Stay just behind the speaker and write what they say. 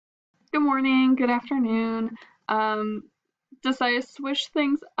Good morning, good afternoon. Um, Decided to switch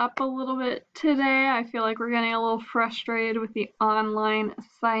things up a little bit today. I feel like we're getting a little frustrated with the online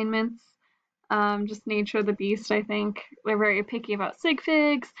assignments. Just nature of the beast, I think. They're very picky about sig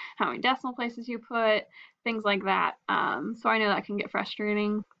figs, how many decimal places you put, things like that. So I know that can get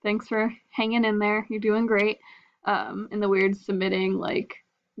frustrating. Thanks for hanging in there. You're doing great. And the weird submitting, like,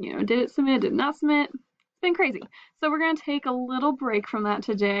 did it submit, did it not submit? It's been crazy. So we're going to take a little break from that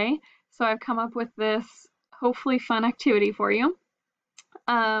today. So I've come up with this hopefully fun activity for you.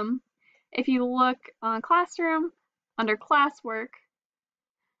 Um, if you look on Classroom, under classwork,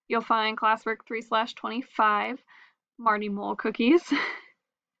 you'll find classwork 3/25 Marty Mole cookies.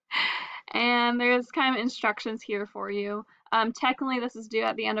 And there's kind of instructions here for you. Technically, this is due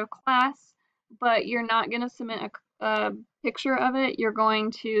at the end of class, but you're not going to submit a picture of it. You're going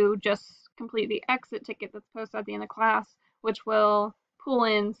to just complete the exit ticket that's posted at the end of class, which will pull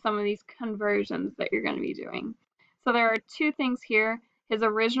in some of these conversions that you're going to be doing. So there are two things here, his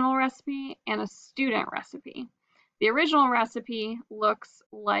original recipe and a student recipe. The original recipe looks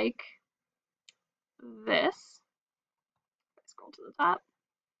like this. If I scroll to the top.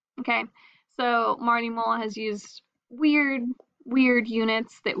 Okay, so Marty Mole has used weird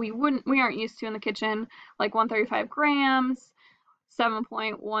units that we aren't used to in the kitchen, like 135 grams,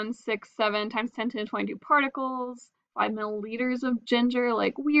 7.167 times 10 to the 22 particles, 5 milliliters of ginger,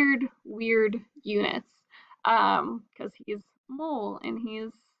 like weird units. Because he's mole and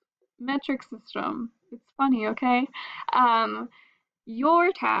he's metric system. It's funny, okay?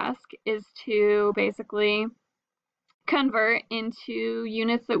 Your task is to basically convert into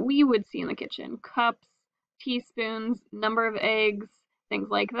units that we would see in the kitchen: cups, teaspoons, number of eggs, things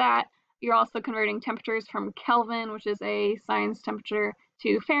like that. You're also converting temperatures from Kelvin, which is a science temperature,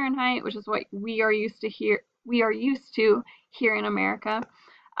 to Fahrenheit, which is what we are used to here in America.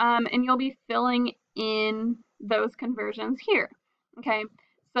 And you'll be filling in those conversions here. Okay,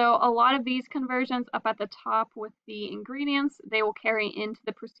 so a lot of these conversions up at the top with the ingredients, they will carry into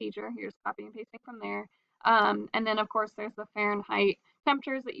the procedure. Here's copy and pasting from there. And then, of course, there's the Fahrenheit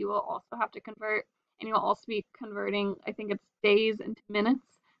temperatures that you will also have to convert. And you'll also be converting, I think it's days into minutes.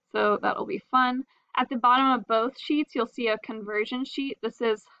 So that'll be fun. At the bottom of both sheets, you'll see a conversion sheet. This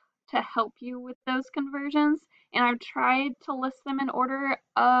is to help you with those conversions. And I've tried to list them in order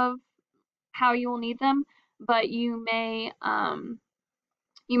of how you will need them, but you may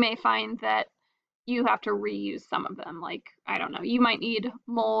find that you have to reuse some of them. Like, I don't know, you might need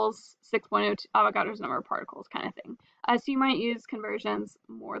moles, 6.02 Avogadro's number of particles kind of thing. So you might use conversions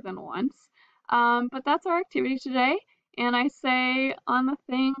more than once. But that's our activity today. And I say on the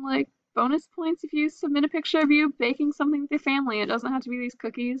thing, like, bonus points if you submit a picture of you baking something with your family. It doesn't have to be these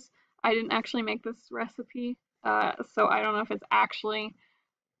cookies. I didn't actually make this recipe, so I don't know if it's actually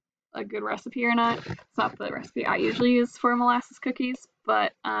a good recipe or not. It's not the recipe I usually use for molasses cookies,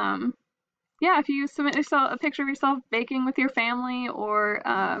 but yeah, if you submit a picture of yourself baking with your family or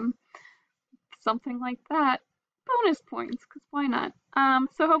something like that, bonus points, because why not?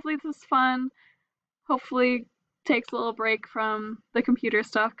 So hopefully this is fun. Hopefully takes a little break from the computer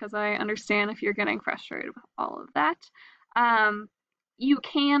stuff, because I understand if you're getting frustrated with all of that. You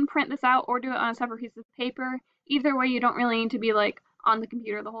can print this out or do it on a separate piece of paper. Either way, you don't really need to be like on the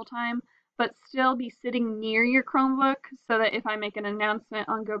computer the whole time, but still be sitting near your Chromebook so that if I make an announcement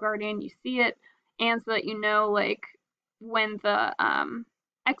on GoGuardian, you see it, and so that you know, like, when the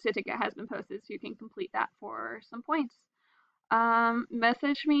exit ticket has been posted, so you can complete that for some points.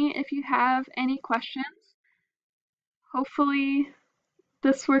 Message me if you have any questions. Hopefully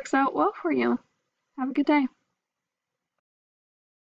this works out well for you. Have a good day.